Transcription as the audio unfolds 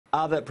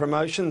other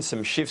promotions,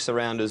 some shifts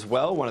around as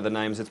well. One of the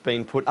names that's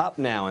been put up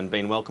now and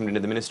been welcomed into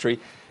the ministry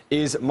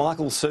is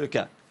Michael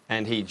Sukkar,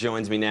 and he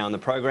joins me now on the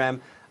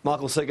program.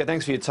 Michael Sukkar,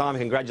 thanks for your time.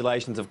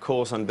 Congratulations, of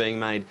course, on being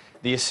made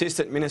the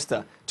Assistant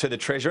Minister to the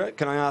Treasurer.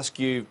 Can I ask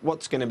you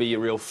what's going to be your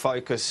real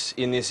focus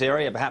in this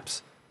area,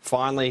 perhaps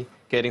finally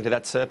getting to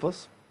that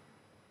surplus?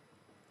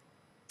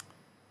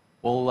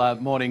 Well,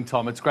 morning,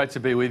 Tom. It's great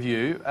to be with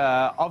you.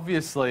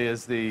 Obviously,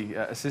 as the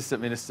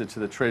Assistant Minister to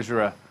the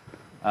Treasurer,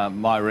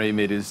 my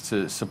remit is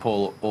to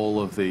support all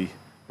of the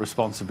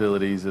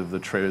responsibilities of the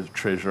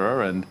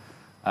Treasurer, and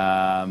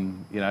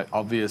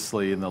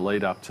obviously in the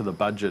lead up to the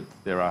budget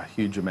there are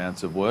huge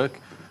amounts of work.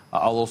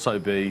 I'll also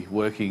be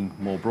working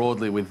more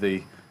broadly with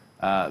the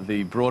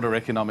broader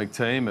economic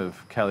team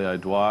of Kelly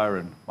O'Dwyer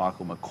and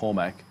Michael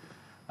McCormack,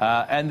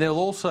 and there'll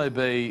also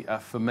be,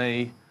 for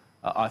me,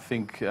 I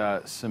think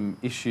some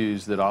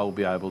issues that I will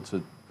be able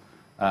to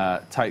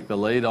take the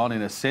lead on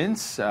in a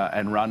sense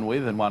and run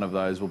with, and one of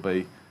those will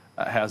be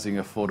housing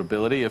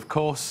affordability. Of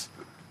course,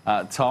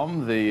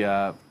 Tom,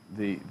 the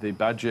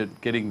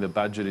budget, getting the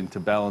budget into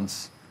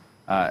balance,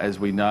 as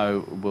we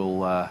know,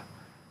 will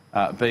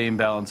be in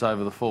balance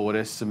over the forward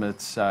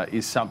estimates,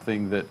 is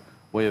something that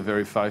we are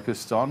very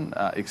focused on.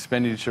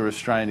 Expenditure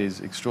restraint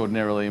is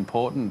extraordinarily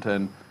important,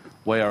 and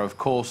we are, of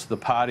course, the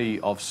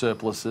party of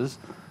surpluses.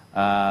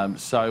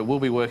 So we'll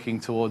be working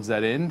towards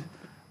that end,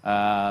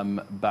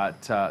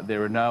 but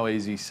there are no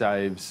easy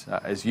saves,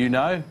 as you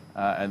know,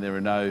 and there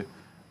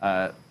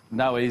are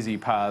no easy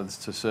paths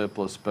to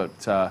surplus, but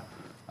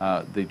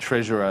the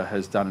Treasurer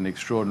has done an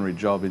extraordinary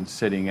job in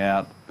setting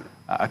out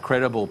a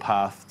credible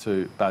path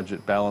to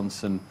budget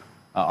balance, and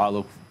I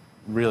look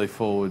really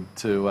forward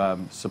to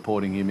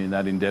supporting him in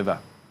that endeavour.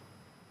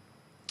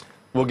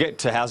 We'll get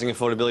to housing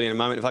affordability in a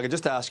moment. If I could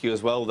just ask you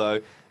as well,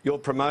 though, your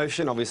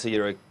promotion, obviously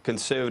you're a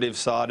Conservative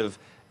side of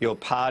your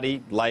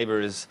party. Labor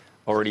is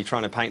already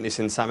trying to paint this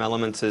in some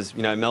elements as,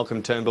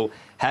 Malcolm Turnbull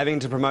having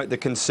to promote the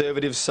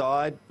Conservative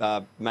side,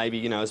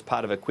 maybe, as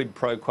part of a quid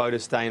pro quo to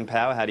stay in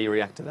power. How do you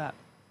react to that?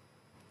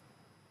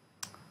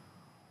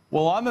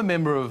 Well, I'm a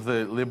member of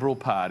the Liberal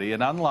Party,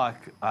 and unlike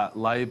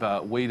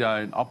Labor, we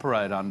don't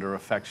operate under a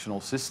factional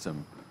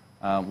system.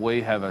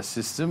 We have a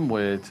system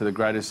where, to the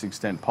greatest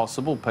extent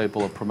possible,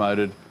 people are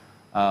promoted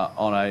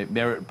on a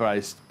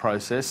merit-based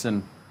process,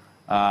 and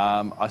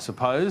I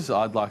suppose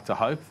I'd like to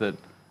hope that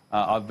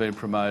I've been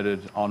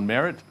promoted on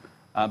merit,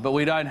 but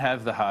we don't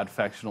have the hard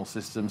factional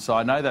system, so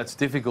I know that's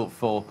difficult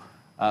for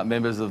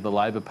members of the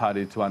Labor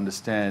Party to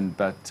understand,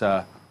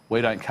 but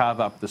we don't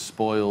carve up the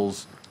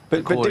spoils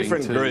according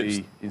different to groups,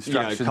 the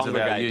instructions of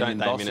our union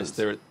bosses.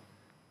 Minister?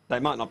 They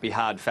might not be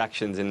hard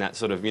factions in that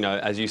sort of,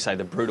 as you say,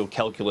 the brutal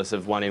calculus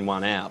of one in,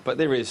 one out, but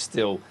there is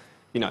still,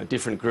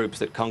 different groups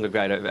that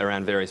congregate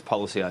around various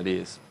policy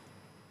ideas.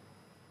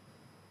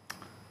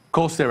 Of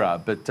course there are,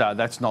 but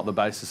that's not the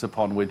basis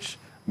upon which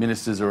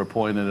ministers are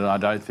appointed, and I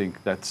don't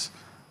think that's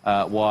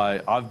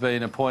why I've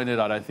been appointed.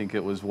 I don't think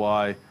it was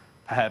why,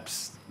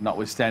 perhaps,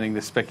 notwithstanding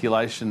the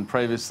speculation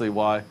previously,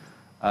 why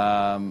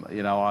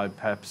I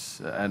perhaps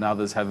and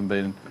others haven't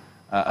been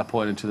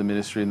appointed to the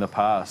ministry in the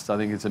past. I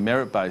think it's a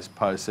merit-based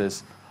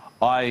process.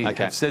 I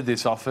have said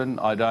this often.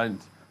 I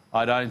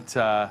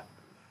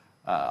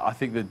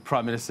think the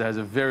Prime Minister has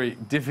a very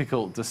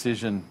difficult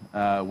decision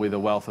with a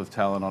wealth of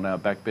talent on our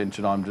backbench,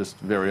 and I'm just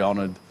very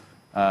honoured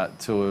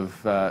to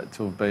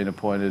have been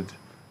appointed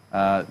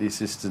the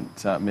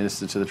Assistant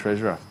Minister to the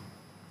Treasurer.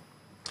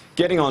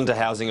 Getting on to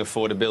housing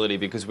affordability,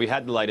 because we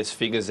had the latest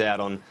figures out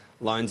on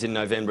loans in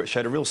November. It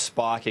showed a real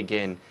spike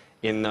again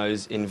in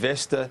those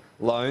investor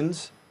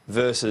loans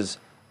versus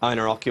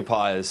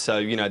owner-occupiers.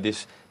 So,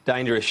 this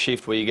dangerous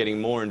shift where you're getting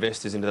more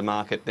investors into the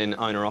market than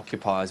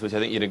owner-occupiers, which I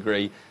think you'd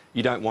agree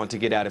you don't want to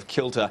get out of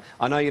kilter.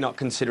 I know you're not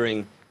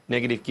considering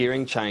negative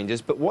gearing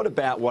changes, but what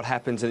about what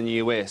happens in the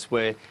US,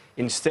 where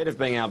instead of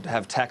being able to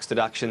have tax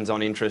deductions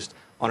on interest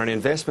on an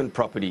investment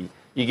property,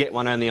 you get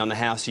one only on the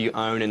house you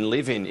own and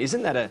live in?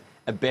 Isn't that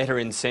a better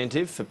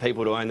incentive for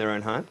people to own their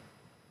own home?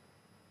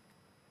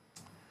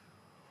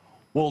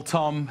 Well,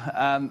 Tom,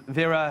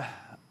 there are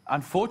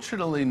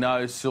unfortunately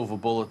no silver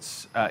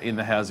bullets in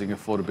the housing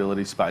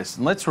affordability space.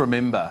 And let's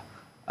remember,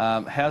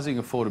 housing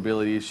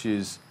affordability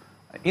issues,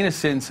 in a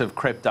sense, have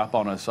crept up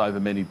on us over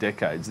many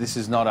decades. This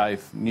is not a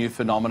new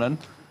phenomenon.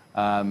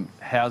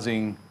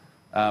 Housing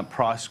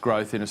price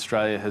growth in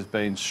Australia has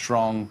been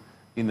strong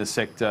in the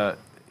sector,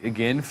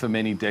 again, for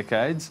many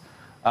decades.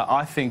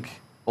 I think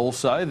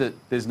also that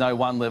there's no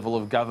one level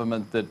of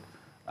government that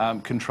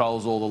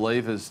controls all the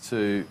levers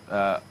to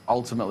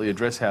ultimately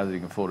address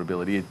housing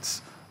affordability.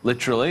 It's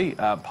literally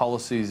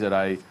policies at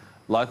a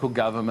local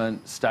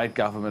government, state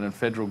government and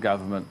federal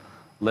government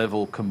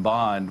level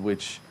combined,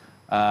 which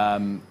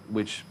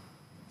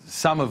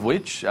some of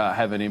which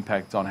have an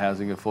impact on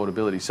housing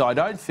affordability. So I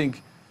don't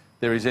think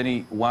there is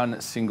any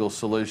one single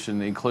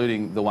solution,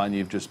 including the one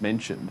you've just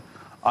mentioned.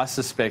 I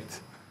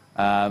suspect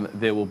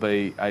there will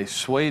be a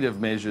suite of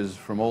measures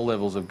from all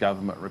levels of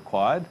government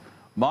required.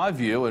 My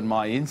view and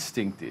my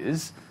instinct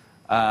is,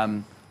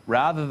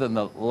 rather than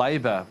the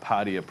Labor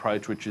Party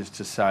approach, which is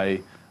to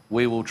say,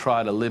 we will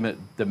try to limit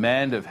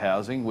demand of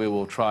housing, we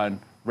will try and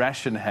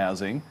ration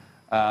housing.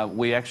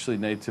 We actually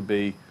need to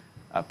be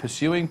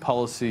pursuing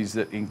policies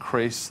that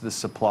increase the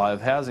supply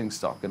of housing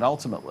stock. And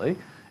ultimately,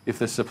 if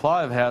the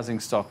supply of housing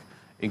stock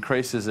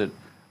increases at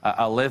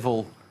a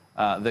level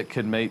that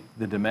can meet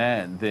the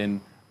demand,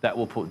 then that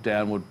will put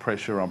downward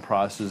pressure on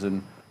prices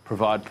and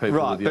provide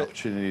people with the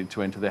opportunity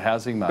to enter the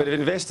housing market. But if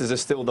investors are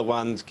still the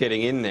ones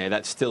getting in there,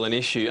 that's still an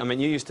issue. I mean,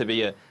 you used to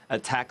be a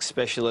tax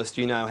specialist.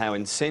 You know how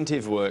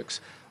incentive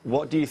works.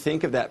 What do you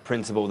think of that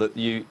principle, that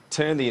you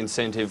turn the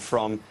incentive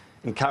from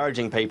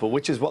encouraging people,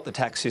 which is what the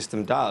tax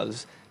system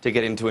does, to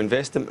get into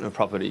investment of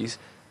properties,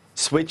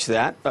 switch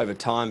that over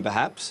time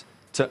perhaps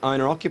to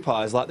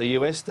owner-occupiers like the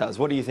US does?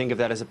 What do you think of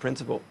that as a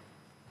principle?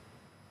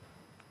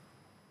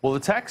 Well, the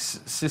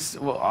tax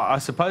system, well, I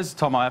suppose,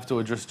 Tom, I have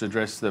to just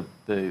address the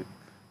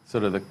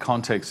sort of the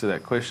context of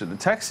that question. The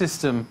tax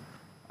system,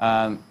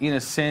 in a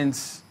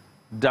sense,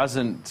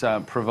 doesn't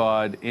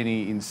provide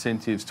any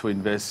incentives to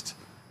invest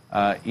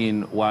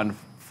in one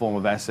form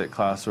of asset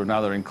class or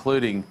another,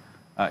 including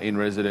in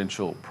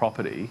residential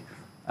property.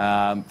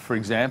 For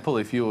example,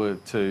 if you were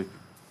to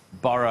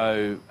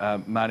borrow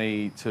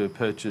money to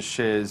purchase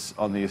shares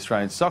on the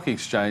Australian Stock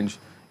Exchange,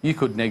 you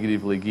could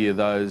negatively gear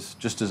those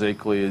just as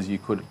equally as you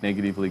could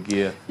negatively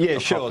gear yeah,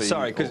 sure,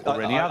 sorry, because I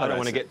don't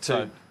want to get too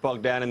so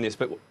bogged down in this,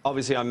 but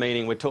obviously I'm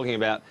meaning we're talking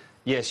about,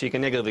 yes, you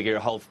can negatively gear a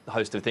whole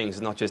host of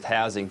things, not just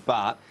housing,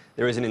 but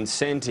there is an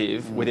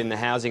incentive within the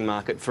housing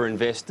market for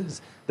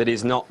investors that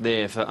is not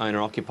there for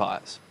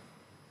owner-occupiers.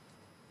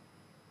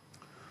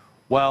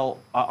 Well,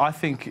 I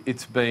think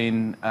it's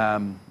been,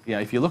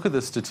 if you look at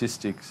the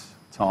statistics,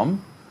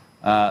 Tom,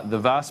 the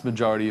vast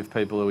majority of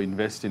people who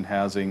invest in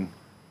housing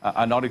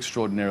are not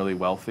extraordinarily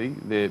wealthy.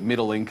 They're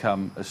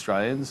middle-income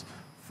Australians.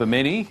 For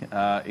many,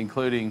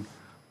 including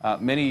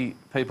many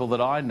people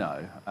that I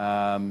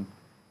know,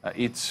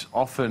 it's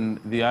often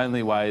the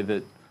only way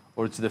that,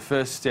 or it's the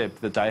first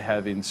step that they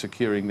have in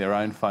securing their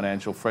own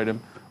financial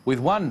freedom with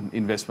one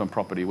investment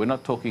property. We're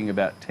not talking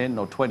about 10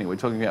 or 20, we're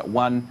talking about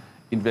one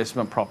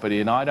investment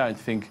property, and I don't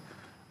think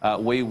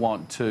we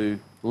want to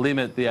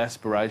limit the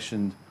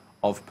aspiration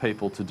of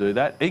people to do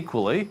that.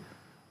 Equally,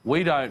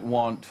 we don't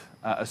want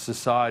a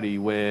society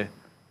where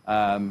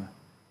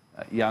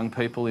young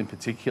people in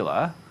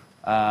particular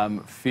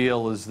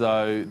feel as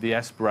though the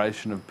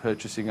aspiration of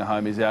purchasing a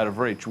home is out of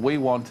reach. We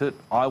want it,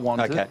 I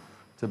want it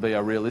to be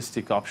a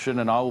realistic option,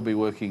 and I will be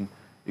working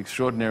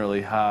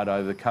extraordinarily hard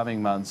over the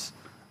coming months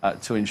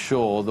to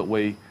ensure that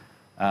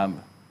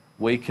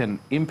we can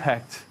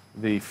impact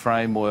the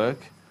framework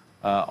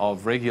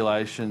of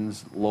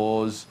regulations,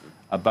 laws,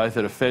 both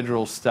at a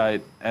federal,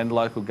 state and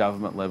local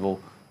government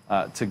level,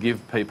 to give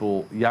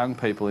people, young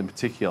people in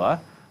particular,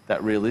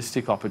 that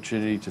realistic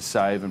opportunity to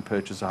save and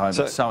purchase a home.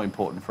 It's so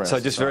important for us. So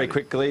just very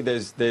quickly,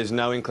 there's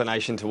no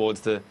inclination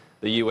towards the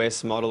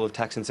US model of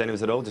tax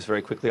incentives at all? Just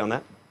very quickly on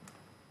that.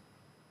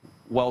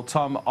 Well,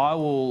 Tom, I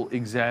will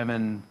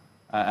examine,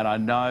 and I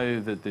know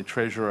that the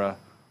Treasurer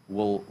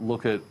will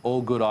look at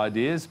all good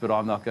ideas, but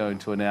I'm not going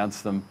to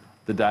announce them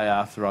the day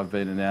after I've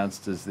been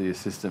announced as the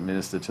Assistant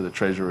Minister to the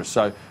Treasurer.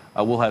 So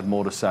we'll have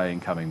more to say in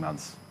coming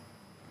months.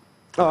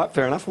 All right,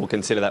 fair enough. We'll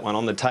consider that one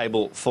on the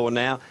table for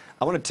now.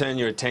 I want to turn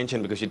your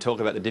attention, because you talk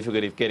about the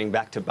difficulty of getting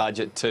back to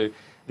budget, to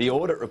the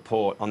audit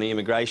report on the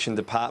Immigration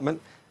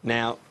Department.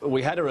 Now,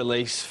 we had a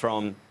release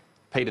from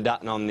Peter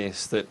Dutton on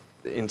this that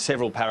in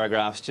several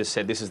paragraphs just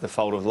said this is the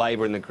fault of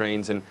Labor and the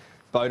Greens and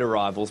boat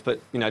arrivals. But,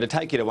 you know, to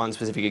take you to one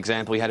specific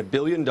example, you had a $1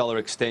 billion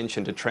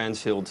extension to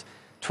Transfield's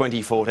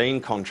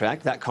 2014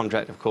 contract. That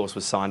contract, of course,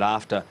 was signed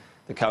after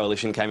the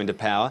Coalition came into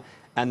power,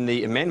 and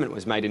the amendment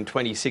was made in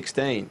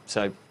 2016,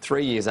 so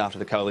 3 years after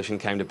the Coalition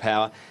came to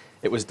power.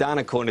 It was done,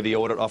 according to the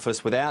Audit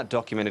Office, without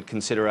documented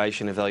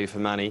consideration of value for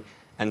money,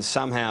 and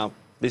somehow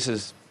this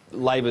is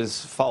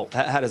Labor's fault.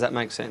 How does that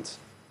make sense?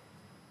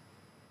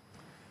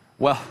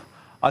 Well,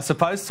 I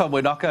suppose, Tom,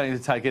 we're not going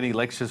to take any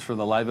lectures from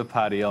the Labor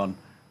Party on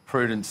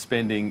prudent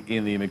spending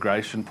in the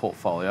immigration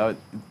portfolio.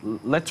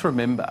 Let's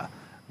remember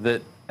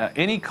that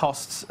any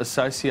costs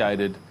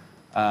associated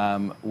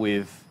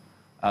with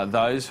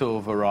those who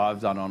have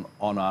arrived on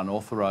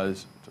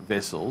unauthorised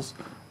vessels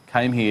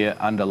came here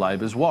under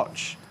Labor's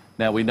watch.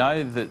 Now, we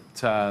know that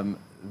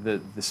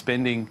the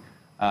spending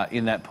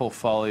in that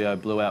portfolio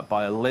blew out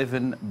by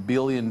 $11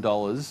 billion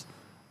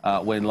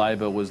when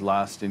Labor was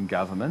last in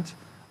government.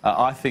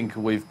 I think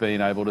we've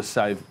been able to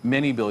save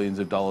many billions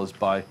of dollars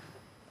by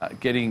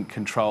getting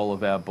control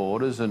of our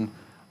borders, and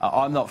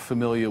I'm not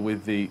familiar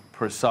with the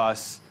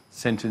precise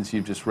sentence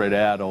you've just read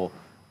out or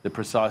the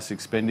precise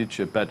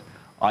expenditure, but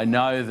I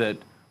know that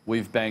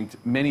we've banked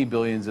many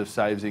billions of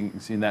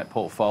savings in that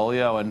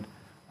portfolio, and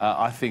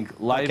I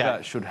think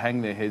Labor should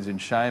hang their heads in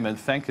shame and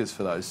thank us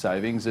for those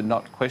savings and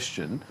not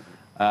question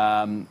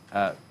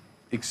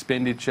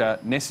expenditure,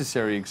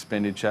 necessary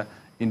expenditure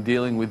in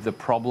dealing with the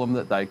problem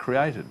that they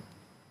created.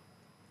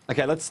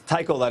 OK, let's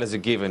take all that as a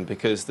given,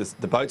 because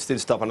the boats did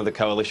stop under the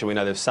Coalition. We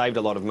know they've saved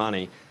a lot of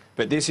money.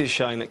 But this is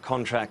showing that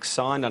contracts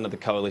signed under the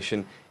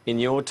Coalition in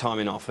your time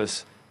in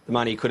office, the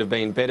money could have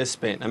been better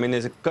spent. I mean,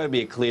 there's got to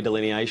be a clear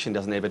delineation,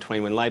 doesn't there,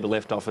 between when Labor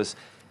left office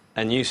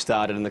and you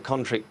started and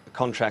the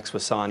contracts were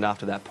signed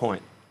after that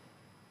point.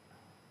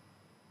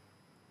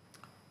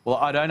 Well,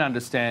 I don't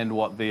understand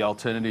what the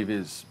alternative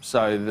is.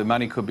 So the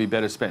money could be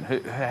better spent.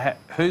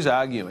 Who's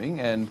arguing,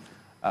 and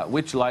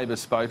which Labor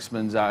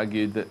spokesman's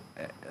argued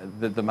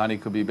that the money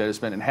could be better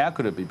spent, and how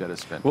could it be better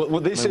spent? Well,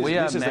 this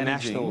is the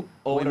National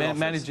Audit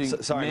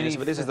Office. Sorry, Minister,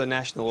 but this is the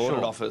National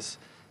Audit Office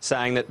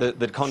saying that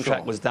the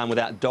contract was done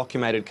without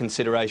documented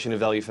consideration of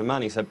value for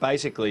money. So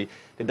basically,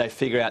 did they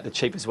figure out the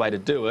cheapest way to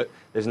do it?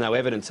 There's no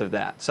evidence of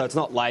that. So it's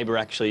not Labor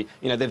actually,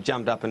 you know, they've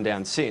jumped up and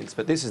down since,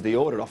 but this is the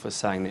Audit Office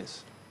saying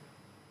this.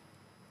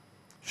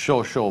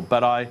 Sure.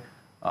 But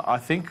I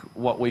think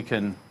what we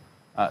can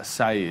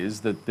say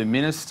is that the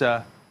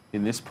minister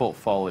in this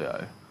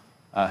portfolio,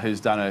 who's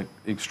done an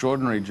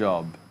extraordinary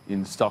job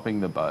in stopping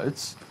the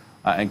boats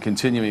and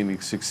continuing the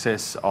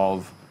success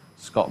of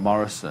Scott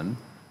Morrison,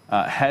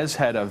 has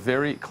had a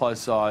very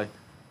close eye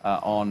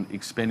on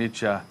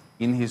expenditure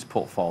in his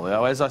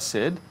portfolio. As I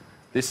said,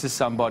 this is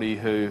somebody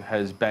who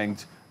has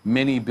banked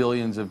many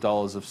billions of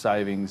dollars of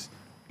savings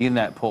in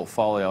that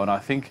portfolio, and I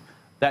think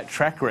that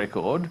track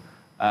record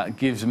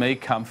gives me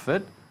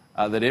comfort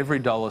that every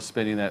dollar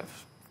spent in that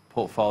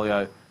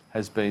portfolio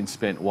has been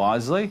spent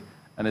wisely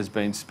and has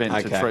been spent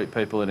to treat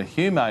people in a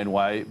humane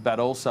way, but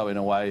also in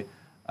a way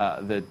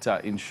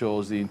that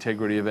ensures the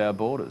integrity of our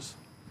borders.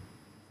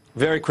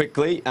 Very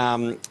quickly,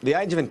 the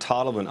age of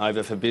entitlement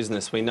over for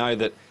business. We know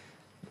that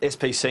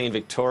SPC in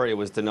Victoria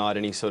was denied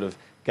any sort of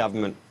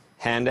government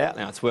handout.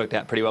 Now, it's worked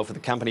out pretty well for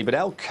the company, but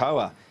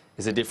Alcoa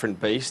is a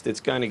different beast. It's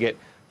going to get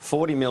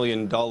 $40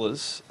 million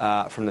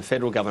from the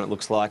federal government, it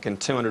looks like, and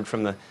 $200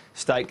 from the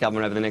state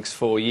government over the next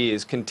 4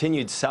 years.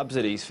 Continued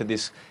subsidies for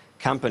this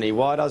company.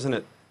 Why doesn't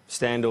it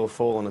stand or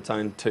fall on its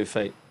own 2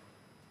 feet?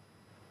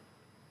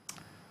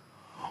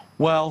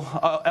 Well,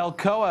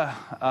 Alcoa,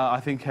 I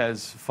think,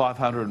 has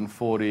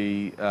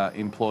 540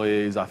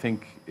 employees. I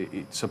think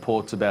it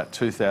supports about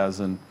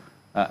 2,000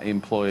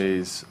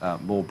 employees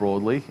more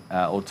broadly,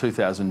 or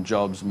 2,000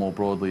 jobs more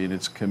broadly in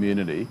its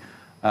community.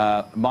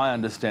 My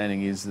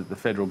understanding is that the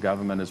federal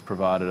government has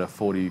provided a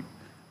 $40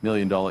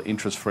 million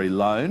interest-free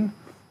loan,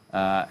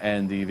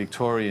 and the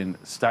Victorian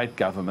state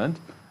government,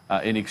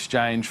 in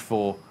exchange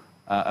for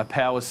a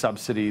power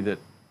subsidy that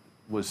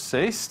was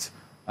ceased,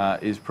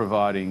 is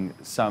providing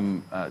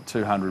some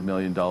 $200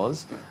 million.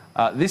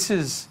 This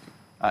is,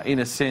 in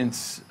a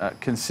sense,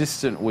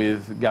 consistent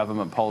with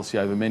government policy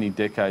over many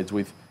decades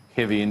with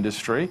heavy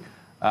industry.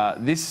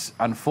 This,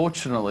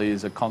 unfortunately,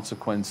 is a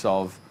consequence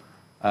of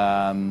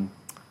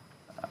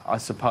I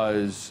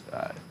suppose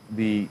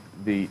the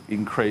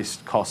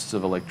increased costs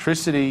of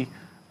electricity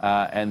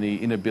and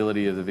the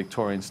inability of the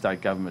Victorian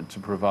state government to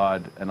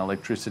provide an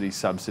electricity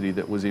subsidy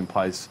that was in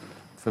place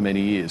for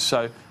many years.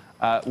 So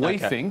we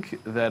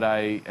think that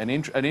an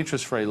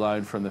interest-free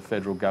loan from the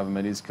federal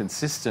government is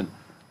consistent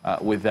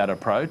with that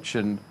approach,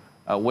 and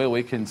where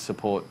we can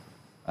support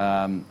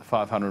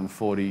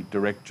 540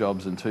 direct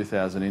jobs and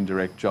 2,000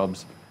 indirect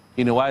jobs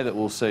in a way that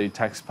will see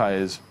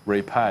taxpayers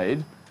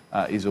repaid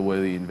is a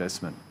worthy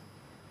investment.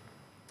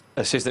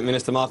 Assistant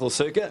Minister Michael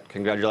Sukkar,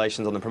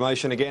 congratulations on the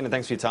promotion again, and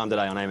thanks for your time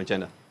today on AIM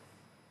Agenda.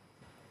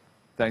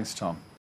 Thanks, Tom.